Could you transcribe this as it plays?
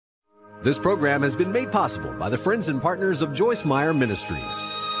This program has been made possible by the friends and partners of Joyce Meyer Ministries.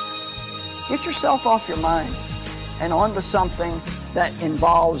 Get yourself off your mind and onto something that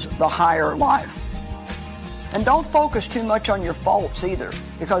involves the higher life. And don't focus too much on your faults either,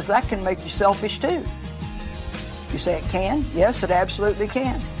 because that can make you selfish too. You say it can? Yes, it absolutely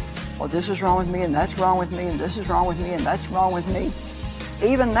can. Well, this is wrong with me, and that's wrong with me, and this is wrong with me, and that's wrong with me.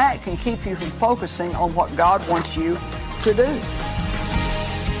 Even that can keep you from focusing on what God wants you to do.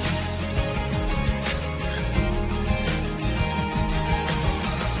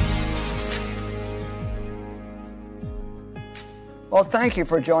 Well, thank you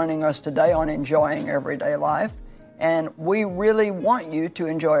for joining us today on Enjoying Everyday Life. And we really want you to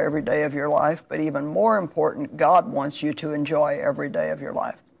enjoy every day of your life, but even more important, God wants you to enjoy every day of your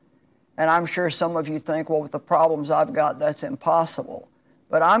life. And I'm sure some of you think, well, with the problems I've got, that's impossible.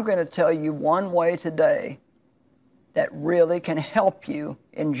 But I'm going to tell you one way today that really can help you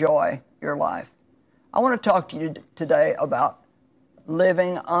enjoy your life. I want to talk to you today about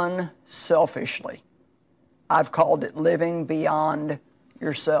living unselfishly. I've called it living beyond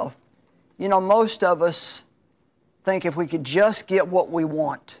yourself. You know, most of us think if we could just get what we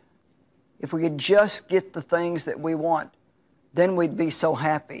want, if we could just get the things that we want, then we'd be so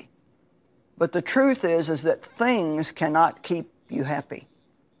happy. But the truth is that things cannot keep you happy.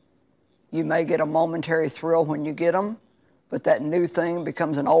 You may get a momentary thrill when you get them, but that new thing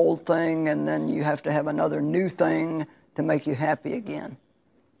becomes an old thing, and then you have to have another new thing to make you happy again.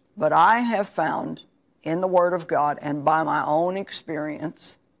 But I have found in the Word of God and by my own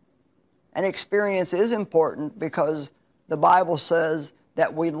experience, and experience is important because the Bible says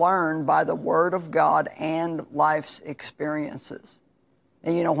that we learn by the Word of God and life's experiences.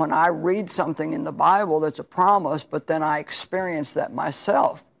 And you know, when I read something in the Bible that's a promise, but then I experience that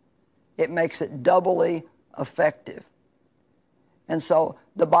myself, it makes it doubly effective. And so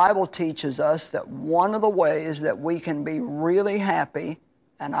the Bible teaches us that one of the ways that we can be really happy,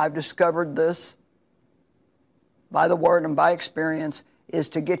 and I've discovered this by the Word and by experience, is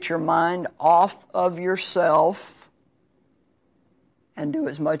to get your mind off of yourself and do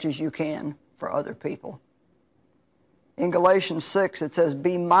as much as you can for other people. In Galatians 6, it says,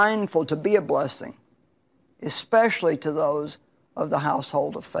 be mindful to be a blessing, especially to those of the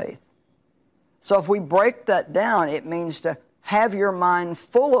household of faith. So if we break that down, it means to have your mind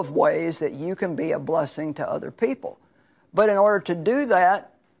full of ways that you can be a blessing to other people. But in order to do that,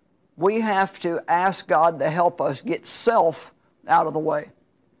 we have to ask God to help us get self out of the way.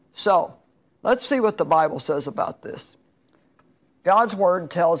 So, let's see what the Bible says about this. God's Word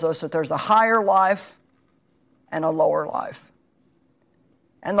tells us that there's a higher life and a lower life.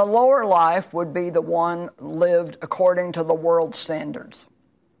 And the lower life would be the one lived according to the world's standards.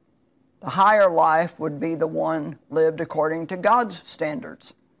 The higher life would be the one lived according to God's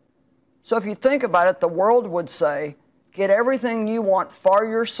standards. So if you think about it, the world would say, get everything you want for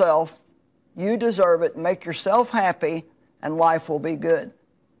yourself, you deserve it, make yourself happy, and life will be good.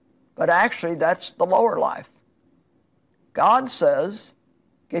 But actually, that's the lower life. God says,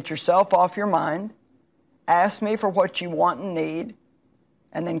 get yourself off your mind, ask me for what you want and need,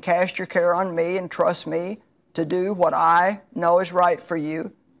 and then cast your care on me and trust me to do what I know is right for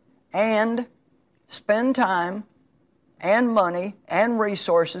you, and spend time and money and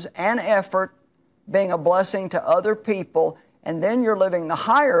resources and effort being a blessing to other people, and then you're living the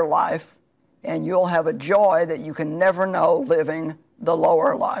higher life, and you'll have a joy that you can never know living the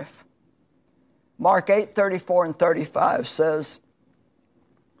lower life. Mark 8:34 and 35 says,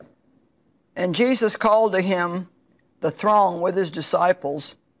 and Jesus called to him the throng with his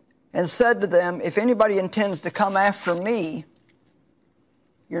disciples and said to them, if anybody intends to come after me,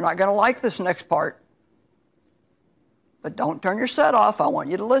 you're not going to like this next part, but don't turn your set off. I want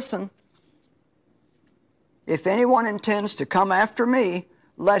you to listen. If anyone intends to come after me,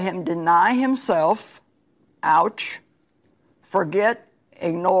 let him deny himself, ouch, forget,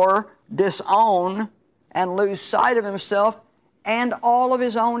 ignore, disown, and lose sight of himself and all of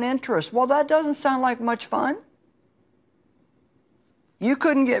his own interests. Well, that doesn't sound like much fun. You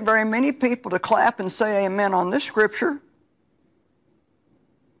couldn't get very many people to clap and say amen on this scripture.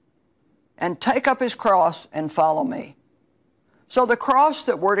 And take up his cross and follow me. So the cross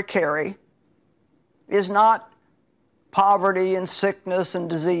that we're to carry is not poverty and sickness and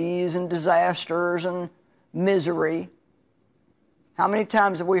disease and disasters and misery. How many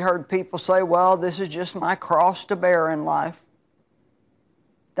times have we heard people say, well, this is just my cross to bear in life?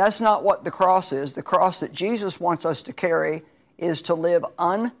 That's not what the cross is. The cross that Jesus wants us to carry is to live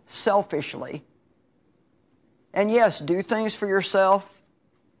unselfishly. And yes, do things for yourself,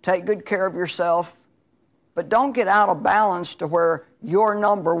 take good care of yourself, but don't get out of balance to where you're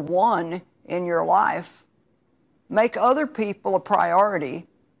number one in your life. Make other people a priority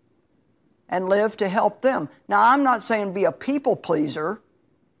and live to help them. Now, I'm not saying be a people pleaser.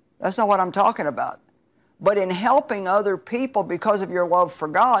 That's not what I'm talking about. But in helping other people because of your love for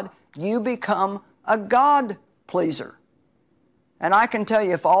God, you become a God pleaser. And I can tell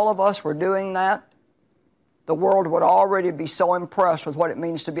you, if all of us were doing that, the world would already be so impressed with what it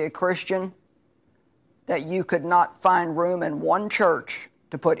means to be a Christian that you could not find room in one church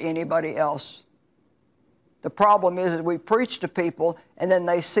to put anybody else. The problem is we preach to people and then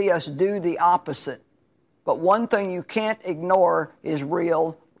they see us do the opposite. But one thing you can't ignore is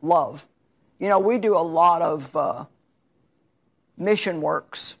real love. You know, we do a lot of mission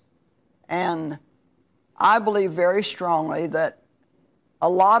works, and I believe very strongly that a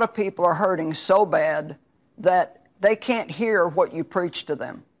lot of people are hurting so bad that they can't hear what you preach to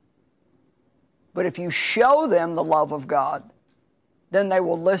them. But if you show them the love of God, then they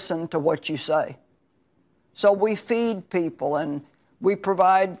will listen to what you say. So we feed people and we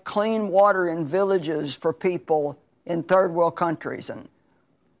provide clean water in villages for people in third world countries. And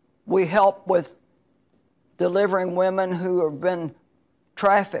we help with delivering women who have been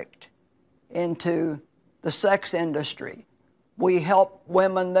trafficked into the sex industry. We help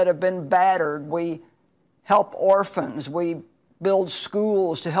women that have been battered. We help orphans. We build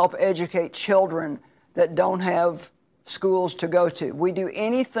schools to help educate children that don't have schools to go to. We do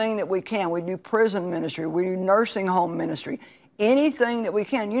anything that we can. We do prison ministry. We do nursing home ministry. Anything that we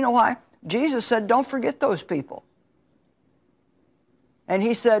can. You know why? Jesus said, don't forget those people. And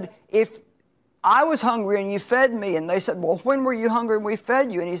he said, if I was hungry and you fed me, and they said, well, when were you hungry and we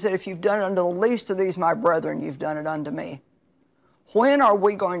fed you? And he said, if you've done it unto the least of these, my brethren, you've done it unto me. When are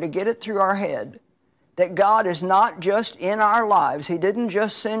we going to get it through our head that God is not just in our lives? He didn't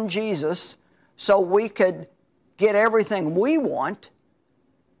just send Jesus so we could get everything we want,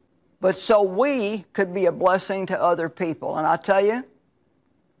 but so we could be a blessing to other people. And I tell you,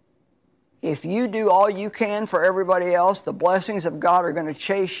 if you do all you can for everybody else, the blessings of God are going to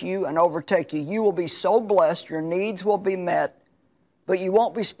chase you and overtake you. You will be so blessed, your needs will be met, but you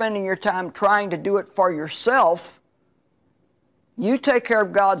won't be spending your time trying to do it for yourself. You take care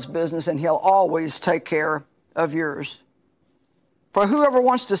of God's business and He'll always take care of yours. For whoever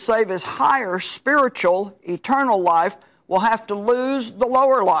wants to save his higher spiritual, eternal life will have to lose the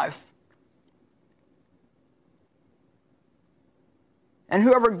lower life. And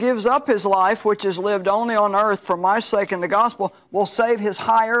whoever gives up his life, which is lived only on earth for my sake and the gospel, will save his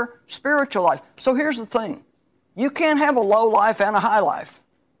higher spiritual life. So here's the thing. You can't have a low life and a high life.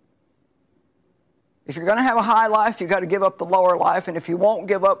 If you're going to have a high life, you've got to give up the lower life. And if you won't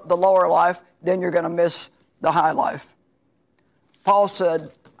give up the lower life, then you're going to miss the high life. Paul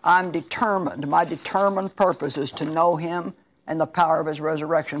said, I'm determined. My determined purpose is to know Him and the power of His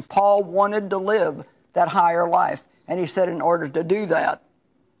resurrection. Paul wanted to live that higher life. And he said, in order to do that,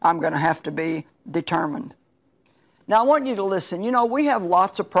 I'm going to have to be determined. Now, I want you to listen. You know, we have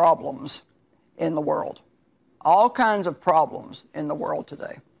lots of problems in the world. All kinds of problems in the world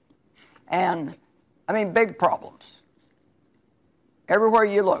today. And, I mean, big problems. Everywhere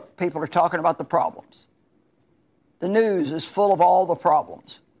you look, people are talking about the problems. The news is full of all the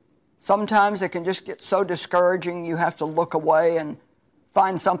problems. Sometimes it can just get so discouraging you have to look away and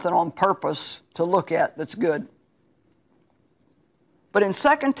find something on purpose to look at that's good. But in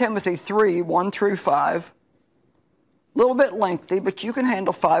 2 Timothy 3, 1 through 5, a little bit lengthy, but you can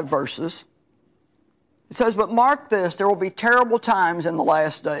handle 5 verses. It says, but mark this, there will be terrible times in the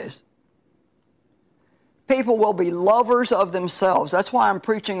last days. People will be lovers of themselves. That's why I'm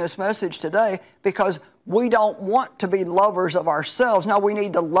preaching this message today, because we don't want to be lovers of ourselves. Now, we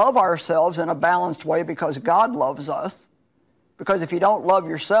need to love ourselves in a balanced way because God loves us. Because if you don't love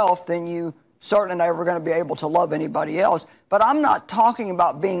yourself, then you certainly never going to be able to love anybody else. But I'm not talking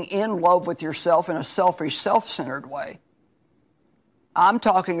about being in love with yourself in a selfish, self-centered way. I'm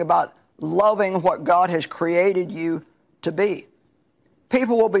talking about loving what God has created you to be.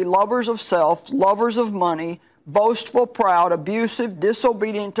 People will be lovers of self, lovers of money, boastful, proud, abusive,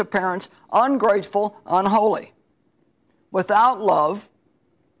 disobedient to parents, ungrateful, unholy, without love,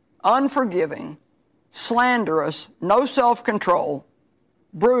 unforgiving, slanderous, no self-control,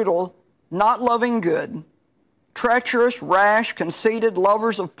 brutal, not loving good, treacherous, rash, conceited,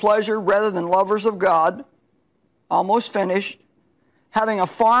 lovers of pleasure rather than lovers of God, almost finished, having a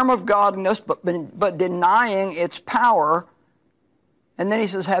form of godliness but denying its power. And then he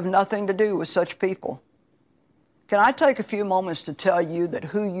says, have nothing to do with such people. Can I take a few moments to tell you that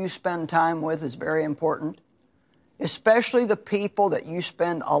who you spend time with is very important, especially the people that you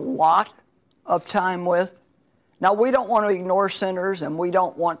spend a lot of time with? Now, we don't want to ignore sinners, and we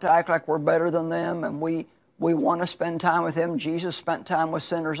don't want to act like we're better than them, and we want to spend time with them. Jesus spent time with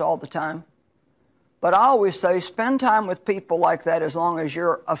sinners all the time. But I always say, spend time with people like that as long as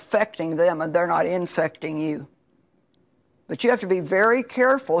you're affecting them and they're not infecting you. But you have to be very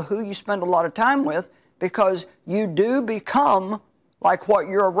careful who you spend a lot of time with, because you do become like what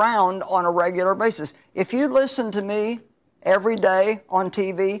you're around on a regular basis. If you listen to me every day on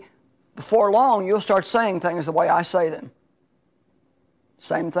TV, before long you'll start saying things the way I say them.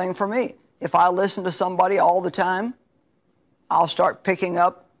 Same thing for me. If I listen to somebody all the time, I'll start picking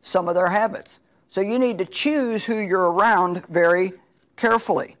up some of their habits. So you need to choose who you're around very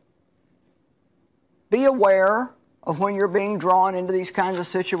carefully. Be aware of when you're being drawn into these kinds of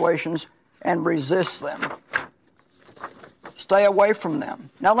situations and resist them. Stay away from them.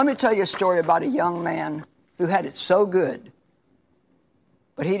 Now let me tell you a story about a young man who had it so good,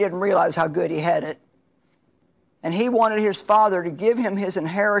 but he didn't realize how good he had it. And he wanted his father to give him his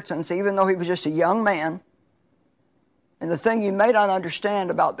inheritance even though he was just a young man. And the thing you may not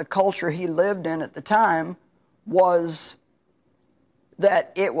understand about the culture he lived in at the time was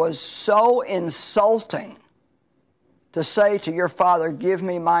that it was so insulting to say to your father, give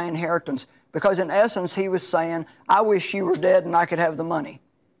me my inheritance. Because in essence, he was saying, I wish you were dead and I could have the money.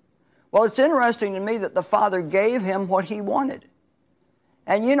 Well, it's interesting to me that the father gave him what he wanted.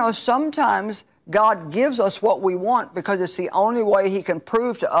 And you know, sometimes God gives us what we want because it's the only way he can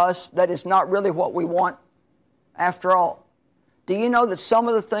prove to us that it's not really what we want after all. Do you know that some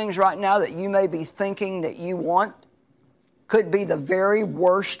of the things right now that you may be thinking that you want could be the very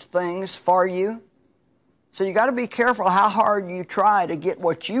worst things for you? So you got to be careful how hard you try to get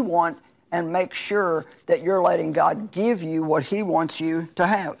what you want, and make sure that you're letting God give you what he wants you to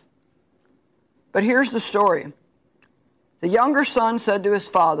have. But here's the story. The younger son said to his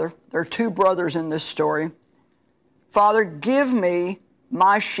father, there are two brothers in this story, Father, give me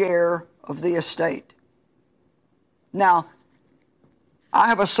my share of the estate. Now, I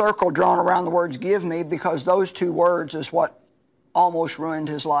have a circle drawn around the words give me because those two words is what almost ruined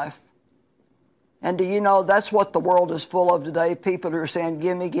his life. And do you know that's what the world is full of today? People who are saying,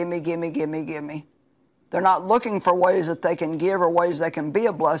 give me, give me, give me, give me, give me. They're not looking for ways that they can give or ways they can be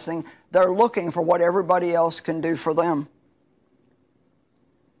a blessing. They're looking for what everybody else can do for them.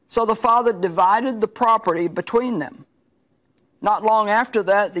 So the father divided the property between them. Not long after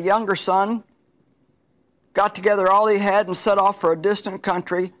that, the younger son got together all he had and set off for a distant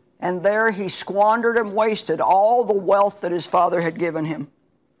country, and there he squandered and wasted all the wealth that his father had given him.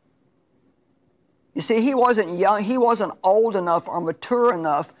 You see, he wasn't young, he wasn't old enough or mature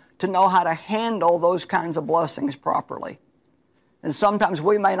enough to know how to handle those kinds of blessings properly. And sometimes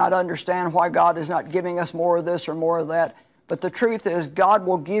we may not understand why God is not giving us more of this or more of that, but the truth is God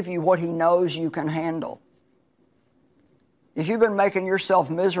will give you what he knows you can handle. If you've been making yourself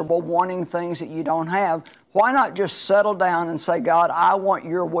miserable wanting things that you don't have, why not just settle down and say, God, I want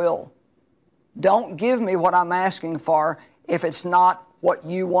your will. Don't give me what I'm asking for if it's not what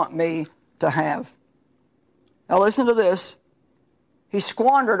you want me to have. Now listen to this. He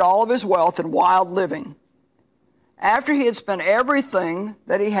squandered all of his wealth in wild living. After he had spent everything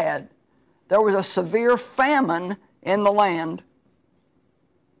that he had, there was a severe famine in the land,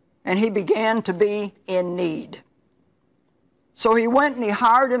 and he began to be in need. So he went and he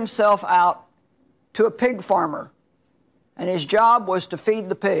hired himself out to a pig farmer, and his job was to feed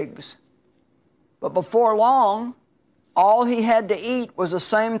the pigs. But before long, all he had to eat was the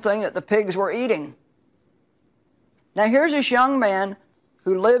same thing that the pigs were eating. Now here's this young man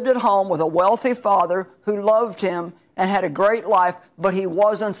who lived at home with a wealthy father who loved him and had a great life, but he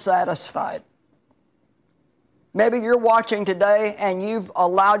wasn't satisfied. Maybe you're watching today and you've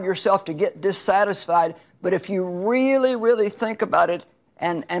allowed yourself to get dissatisfied, but if you really, really think about it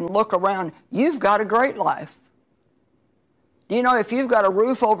and look around, you've got a great life. Do you know if you've got a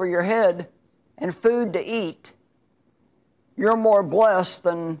roof over your head and food to eat, you're more blessed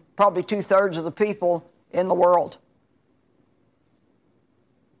than probably 2/3 of the people in the world.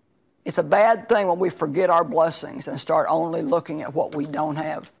 It's a bad thing when we forget our blessings and start only looking at what we don't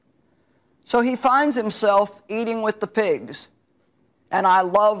have. So he finds himself eating with the pigs. And I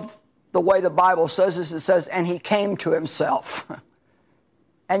love the way the Bible says this. It says, and he came to himself.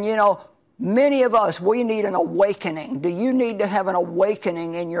 And you know, many of us, we need an awakening. Do you need to have an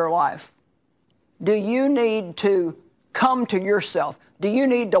awakening in your life? Do you need to come to yourself? Do you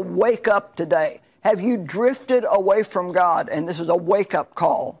need to wake up today? Have you drifted away from God? And this is a wake-up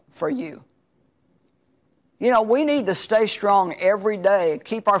call for you. You know, we need to stay strong every day,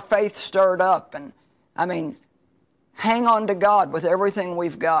 keep our faith stirred up, and, hang on to God with everything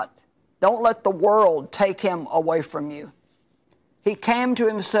we've got. Don't let the world take him away from you. He came to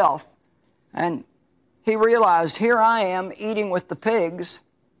himself, and he realized, here I am eating with the pigs.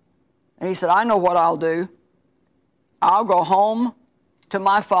 And he said, I know what I'll do. I'll go home to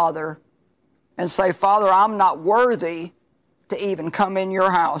my father and say, Father, I'm not worthy to even come in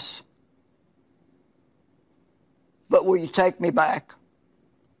your house, but will you take me back?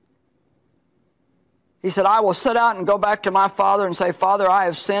 He said, I will set out and go back to my father and say, Father, I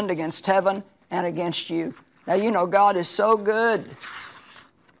have sinned against heaven and against you. Now, you know, God is so good.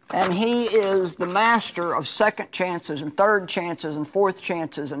 And he is the master of second chances and third chances and fourth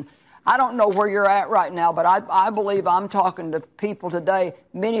chances. And I don't know where you're at right now, but I believe I'm talking to people today.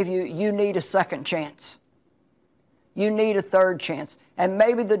 Many of you, you need a second chance. You need a third chance. And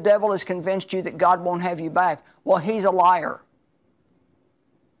maybe the devil has convinced you that God won't have you back. Well, he's a liar.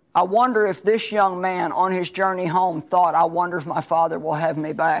 I wonder if this young man on his journey home thought, I wonder if my father will have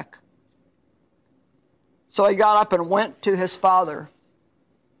me back. So he got up and went to his father.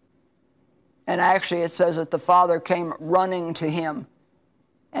 And actually it says that the father came running to him.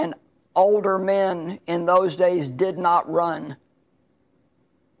 And older men in those days did not run.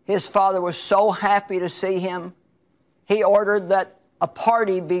 His father was so happy to see him, he ordered that a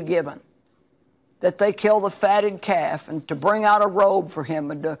party be given, that they kill the fatted calf, and to bring out a robe for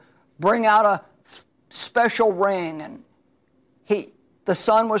him, and to bring out a special ring. And the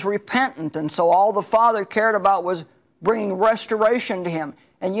son was repentant, and so all the father cared about was bringing restoration to him.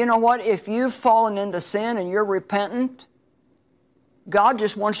 And you know what? If you've fallen into sin and you're repentant, God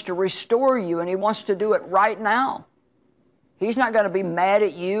just wants to restore you, and he wants to do it right now. He's not going to be mad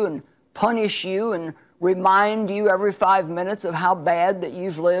at you and punish you and remind you every 5 minutes of how bad that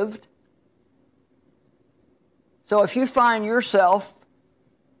you've lived. So if you find yourself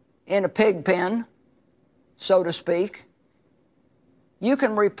in a pig pen, so to speak, you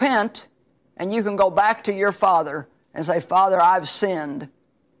can repent and you can go back to your father and say, Father, I've sinned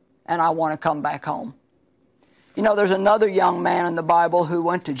and I want to come back home. You know, there's another young man in the Bible who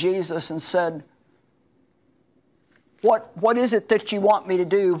went to Jesus and said, What is it that you want me to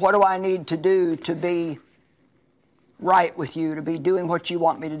do? What do I need to do to be right with you, to be doing what you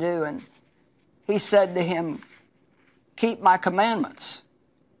want me to do? And he said to him, keep my commandments.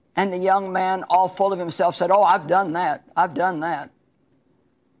 And the young man, all full of himself, said, oh, I've done that. I've done that.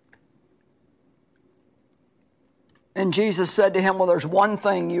 And Jesus said to him, well, there's one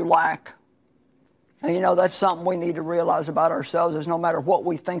thing you lack. And you know, that's something we need to realize about ourselves, is no matter what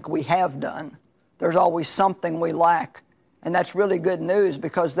we think we have done, there's always something we lack. And that's really good news,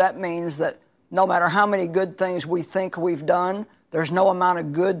 because that means that no matter how many good things we think we've done, there's no amount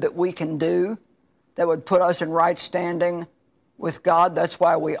of good that we can do that would put us in right standing with God. That's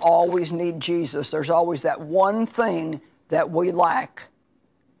why we always need Jesus. There's always that one thing that we lack.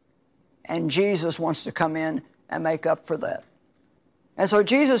 And Jesus wants to come in and make up for that. And so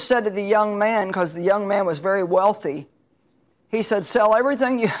Jesus said to the young man, because the young man was very wealthy, he said, sell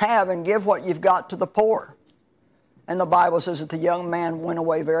everything you have and give what you've got to the poor. And the Bible says that the young man went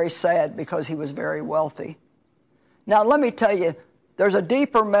away very sad because he was very wealthy. Now, let me tell you, there's a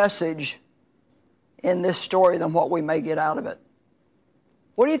deeper message in this story than what we may get out of it.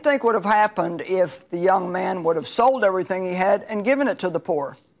 What do you think would have happened if the young man would have sold everything he had and given it to the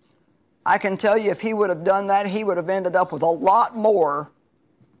poor? I can tell you, if he would have done that, he would have ended up with a lot more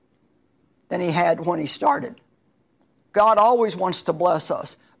than he had when he started. God always wants to bless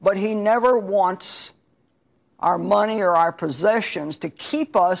us, but he never wants our money or our possessions to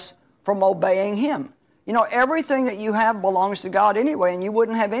keep us from obeying him. You know, everything that you have belongs to God anyway, and you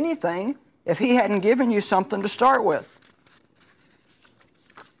wouldn't have anything if he hadn't given you something to start with.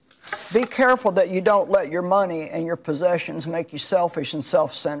 Be careful that you don't let your money and your possessions make you selfish and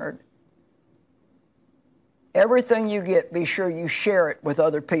self-centered. Everything you get, be sure you share it with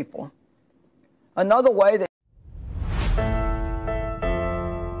other people. Another way that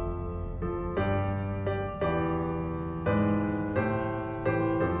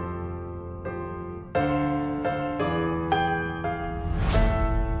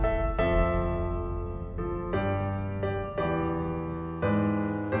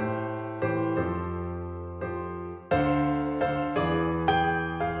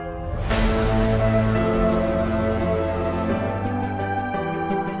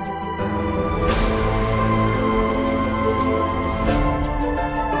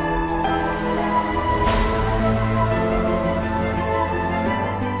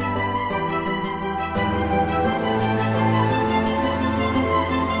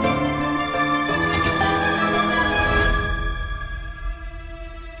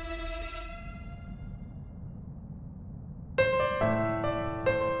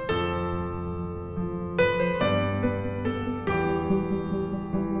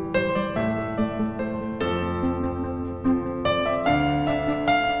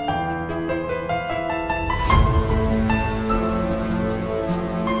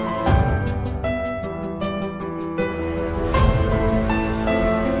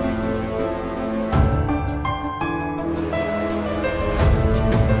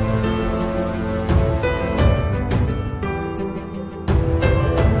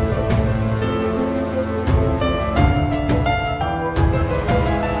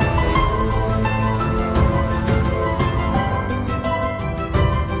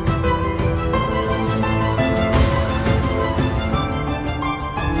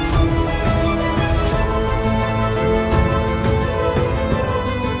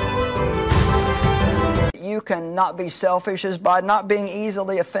can not be selfish is by not being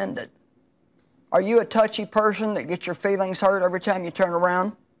easily offended. Are you a touchy person that gets your feelings hurt every time you turn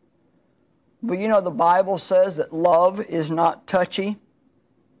around? Well, you know the Bible says that love is not touchy.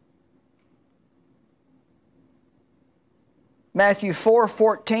 Matthew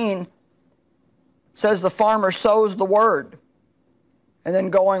 4:14 says the farmer sows the word. And then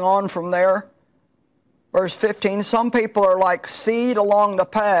going on from there, verse 15, some people are like seed along the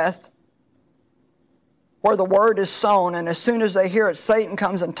path where the word is sown, and as soon as they hear it, Satan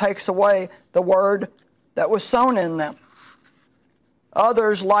comes and takes away the word that was sown in them.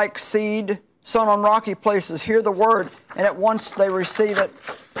 Others, like seed sown on rocky places, hear the word, and at once they receive it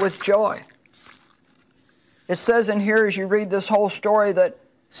with joy. It says in here, as you read this whole story, that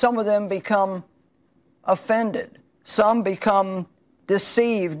some of them become offended. Some become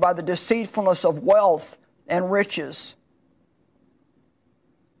deceived by the deceitfulness of wealth and riches.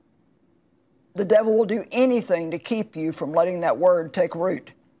 The devil will do anything to keep you from letting that word take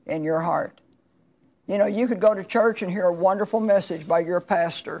root in your heart. You know, you could go to church and hear a wonderful message by your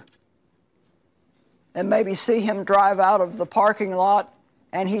pastor and maybe see him drive out of the parking lot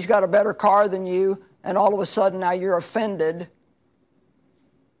and he's got a better car than you, and all of a sudden now you're offended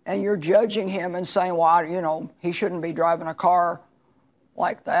and you're judging him and saying, well, you know, he shouldn't be driving a car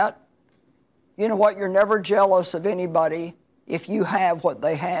like that. You know what? You're never jealous of anybody if you have what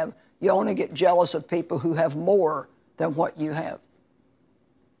they have. You only get jealous of people who have more than what you have.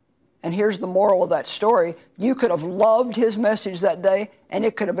 And here's the moral of that story. You could have loved his message that day, and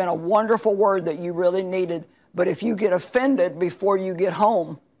it could have been a wonderful word that you really needed. But if you get offended before you get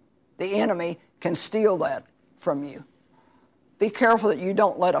home, the enemy can steal that from you. Be careful that you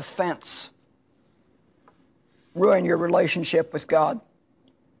don't let offense ruin your relationship with God.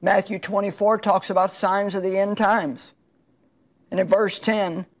 Matthew 24 talks about signs of the end times. And in verse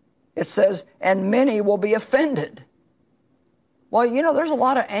 10, it says, and many will be offended. Well, you know, there's a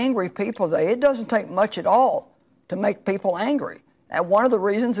lot of angry people today. It doesn't take much at all to make people angry. And one of the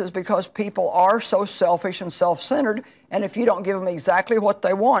reasons is because people are so selfish and self-centered, and if you don't give them exactly what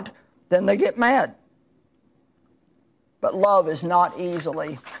they want, then they get mad. But love is not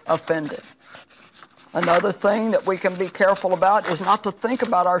easily offended. Another thing that we can be careful about is not to think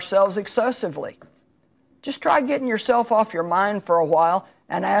about ourselves excessively. Just try getting yourself off your mind for a while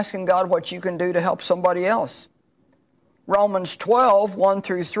and asking God what you can do to help somebody else. Romans 12, 1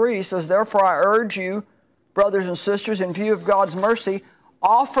 through 3 says, therefore I urge you, brothers and sisters, in view of God's mercy,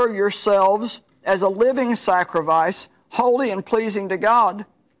 offer yourselves as a living sacrifice, holy and pleasing to God,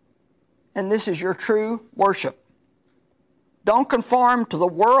 and this is your true worship. Don't conform to the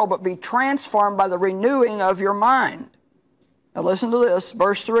world, but be transformed by the renewing of your mind. Now listen to this,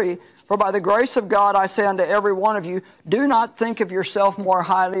 verse 3. For by the grace of God I say unto every one of you, do not think of yourself more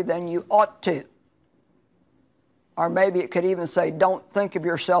highly than you ought to. Or maybe it could even say, don't think of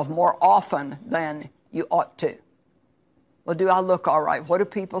yourself more often than you ought to. Well, do I look all right? What do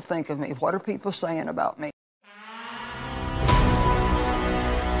people think of me? What are people saying about me?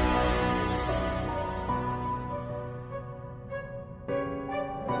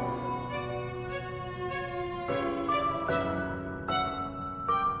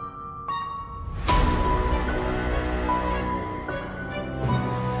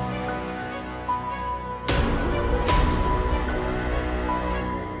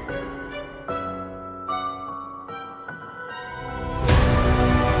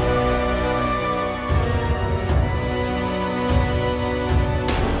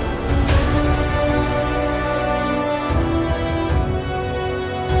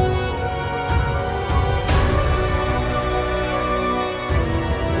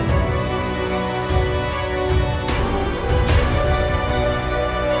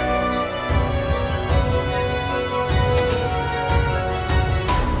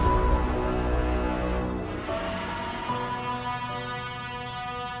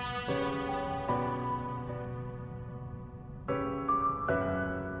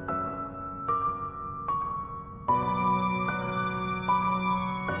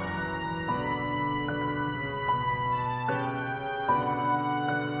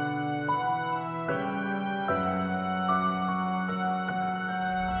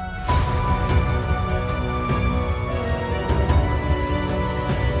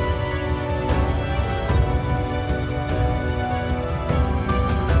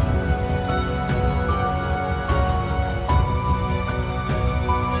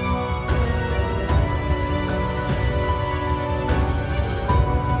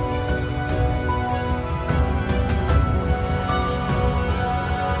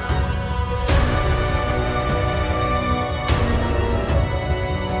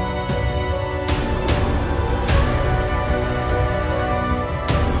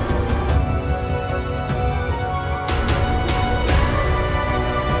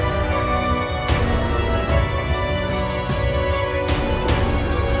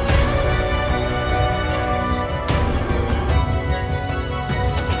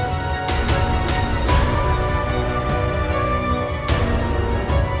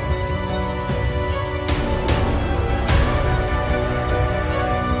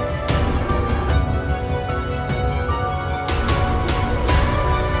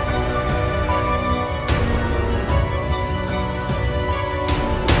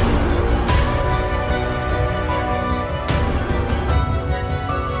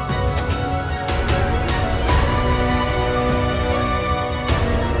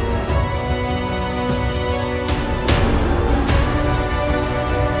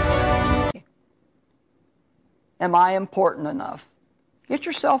 Am I important enough? Get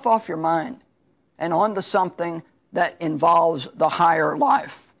yourself off your mind and onto something that involves the higher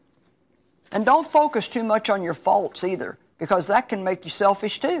life. And don't focus too much on your faults either, because that can make you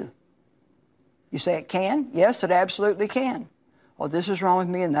selfish too. You say it can? Yes, it absolutely can. Oh, this is wrong with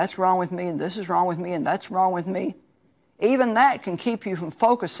me, and that's wrong with me, and this is wrong with me, and that's wrong with me. Even that can keep you from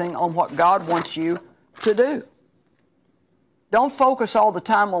focusing on what God wants you to do. Don't focus all the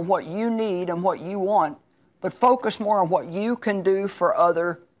time on what you need and what you want, but focus more on what you can do for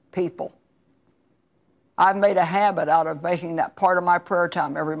other people. I've made a habit out of making that part of my prayer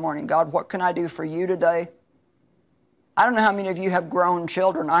time every morning. God, what can I do for you today? I don't know how many of you have grown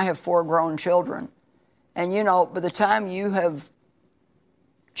children. I have 4 grown children. And you know, by the time you have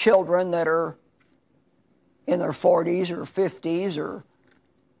children that are in their 40s or 50s or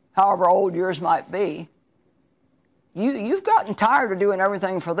however old yours might be, you've gotten tired of doing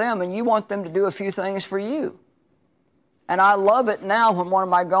everything for them, and you want them to do a few things for you. And I love it now when one of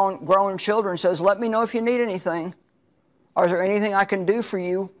my grown children says, let me know if you need anything, or is there anything I can do for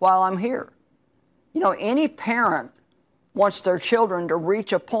you while I'm here? You know, any parent wants their children to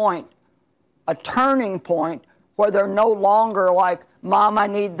reach a point, a turning point, where they're no longer like, Mom, I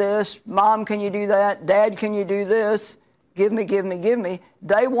need this. Mom, can you do that? Dad, can you do this? Give me, give me, give me.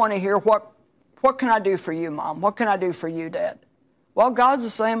 They want to hear, what can I do for you, Mom? What can I do for you, Dad? Well, God's the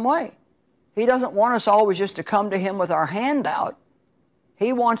same way. He doesn't want us always just to come to Him with our hand out.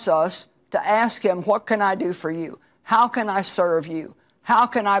 He wants us to ask Him, what can I do for you? How can I serve you? How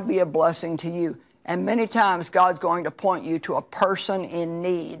can I be a blessing to you? And many times God's going to point you to a person in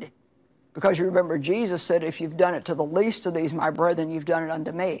need. Because you remember Jesus said, if you've done it to the least of these, my brethren, you've done it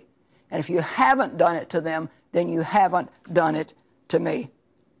unto me. And if you haven't done it to them, then you haven't done it to me.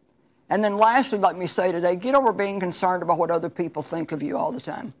 And then lastly, let me say today, get over being concerned about what other people think of you all the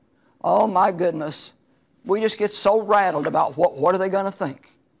time. Oh my goodness, we just get so rattled about what are they going to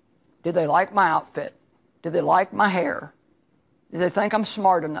think? Do they like my outfit? Do they like my hair? Do they think I'm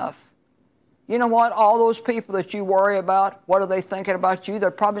smart enough? You know what? All those people that you worry about, what are they thinking about you?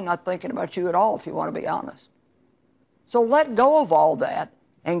 They're probably not thinking about you at all, if you want to be honest. So let go of all that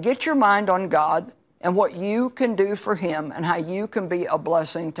and get your mind on God and what you can do for Him and how you can be a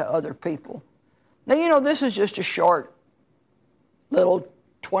blessing to other people. Now, you know, this is just a short little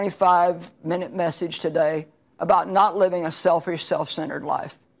 25-minute message today about not living a selfish, self-centered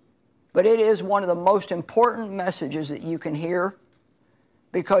life. But it is one of the most important messages that you can hear,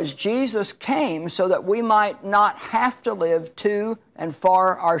 because Jesus came so that we might not have to live to and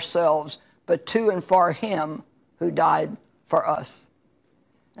for ourselves, but to and for Him who died for us.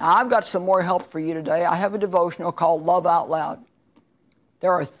 Now, I've got some more help for you today. I have a devotional called Love Out Loud.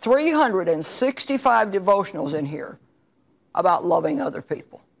 There are 365 devotionals in here about loving other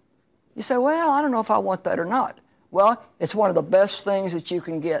people. You say, well, I don't know if I want that or not. Well, it's one of the best things that you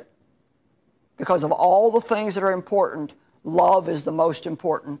can get. Because of all the things that are important, love is the most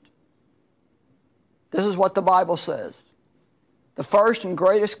important. This is what the Bible says. The first and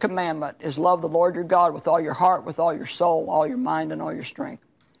greatest commandment is love the Lord your God with all your heart, with all your soul, all your mind, and all your strength.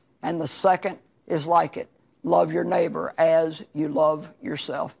 And the second is like it. Love your neighbor as you love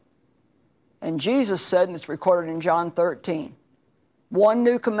yourself. And Jesus said, and it's recorded in John 13, one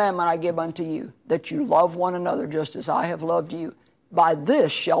new commandment I give unto you, that you love one another just as I have loved you. By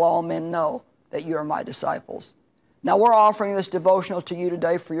this shall all men know that you are my disciples. Now, we're offering this devotional to you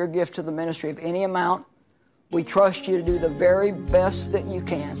today for your gift to the ministry of any amount. We trust you to do the very best that you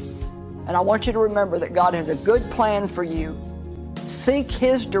can. And I want you to remember that God has a good plan for you. Seek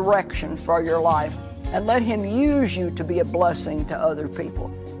His direction for your life and let Him use you to be a blessing to other people.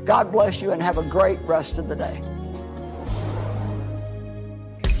 God bless you and have a great rest of the day.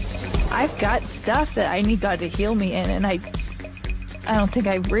 I've got stuff that I need God to heal me in, and I don't think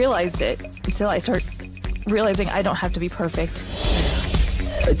I realized it until I start realizing I don't have to be perfect.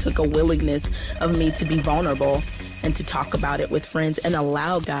 It took a willingness of me to be vulnerable and to talk about it with friends and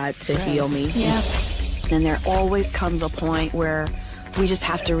allow God to heal me. Yeah. And there always comes a point where we just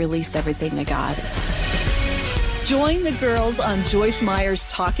have to release everything to God. Join the girls on Joyce Meyer's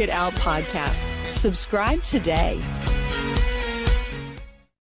Talk It Out podcast. Subscribe today.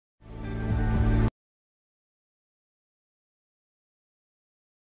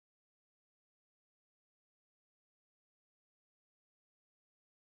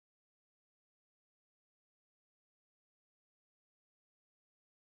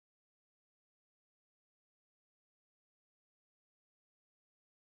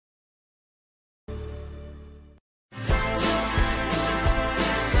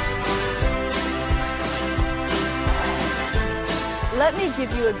 Let me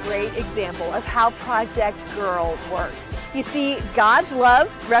give you a great example of how Project Girl works. You see, God's love,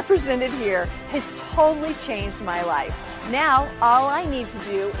 represented here, has totally changed my life. Now, all I need to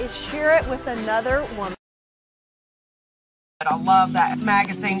do is share it with another woman. I love that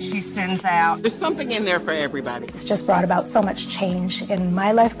magazine she sends out. There's something in there for everybody. It's just brought about so much change in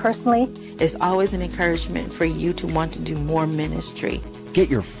my life personally. It's always an encouragement for you to want to do more ministry. Get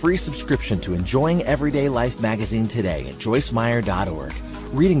your free subscription to Enjoying Everyday Life magazine today at joycemeyer.org.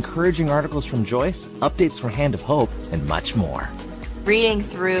 Read encouraging articles from Joyce, updates from Hand of Hope, and much more. Reading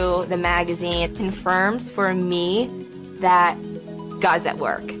through the magazine confirms for me that God's at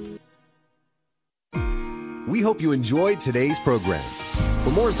work. We hope you enjoyed today's program.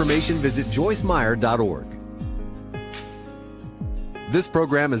 For more information, visit joycemeyer.org. This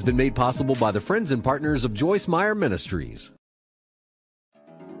program has been made possible by the friends and partners of Joyce Meyer Ministries.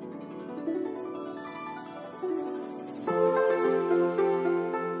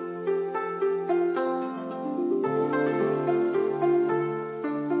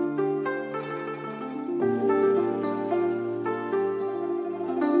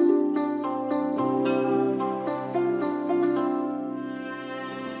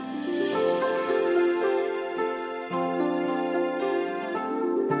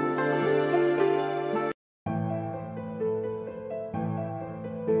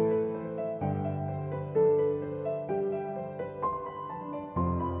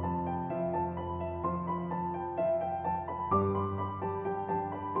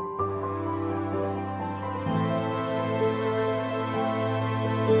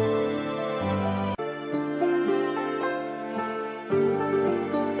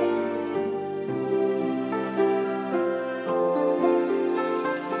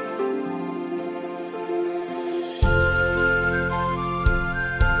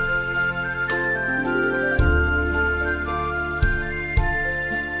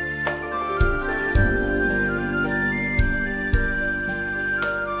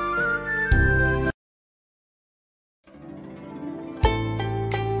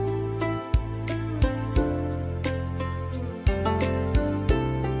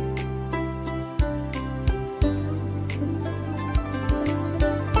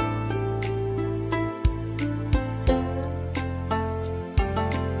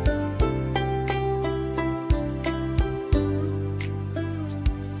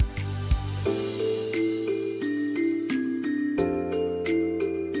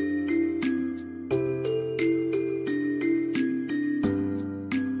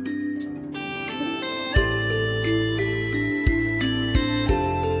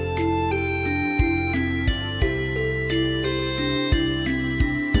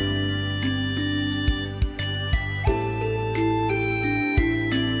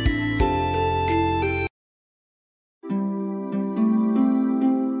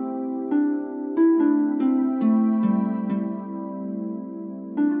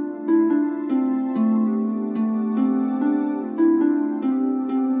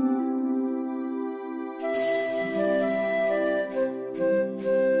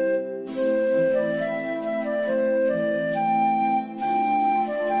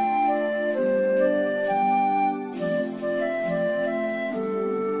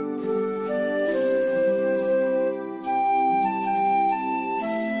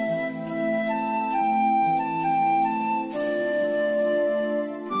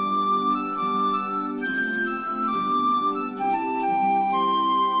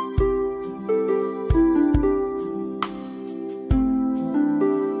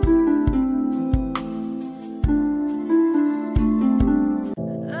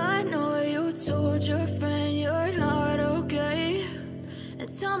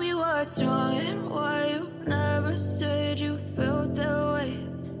 what's wrong and why you never said you felt that way.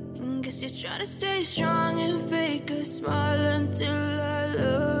 And guess you're trying to stay strong and fake a smile until I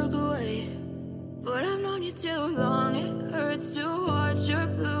look away. But I've known you too long, it hurts to watch your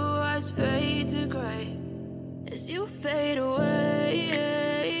blue eyes fade to gray as you fade away,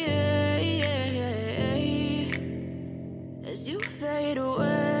 as you fade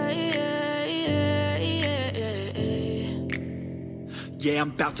away. Yeah,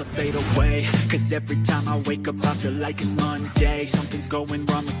 I'm about to fade away, cause every time I wake up I feel like it's Monday. Something's going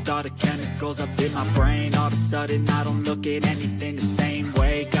wrong with all the chemicals up in my brain. All of a sudden I don't look at anything the same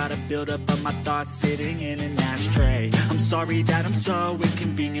way. Got a buildup of my thoughts sitting in an ashtray. I'm sorry that I'm so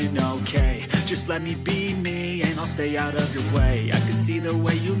inconvenient, okay. Just let me be me and I'll stay out of your way. I can see the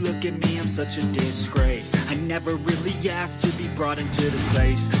way you look at me, I'm such a disgrace. I never really asked to be brought into this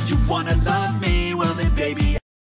place. You wanna love me? Well then baby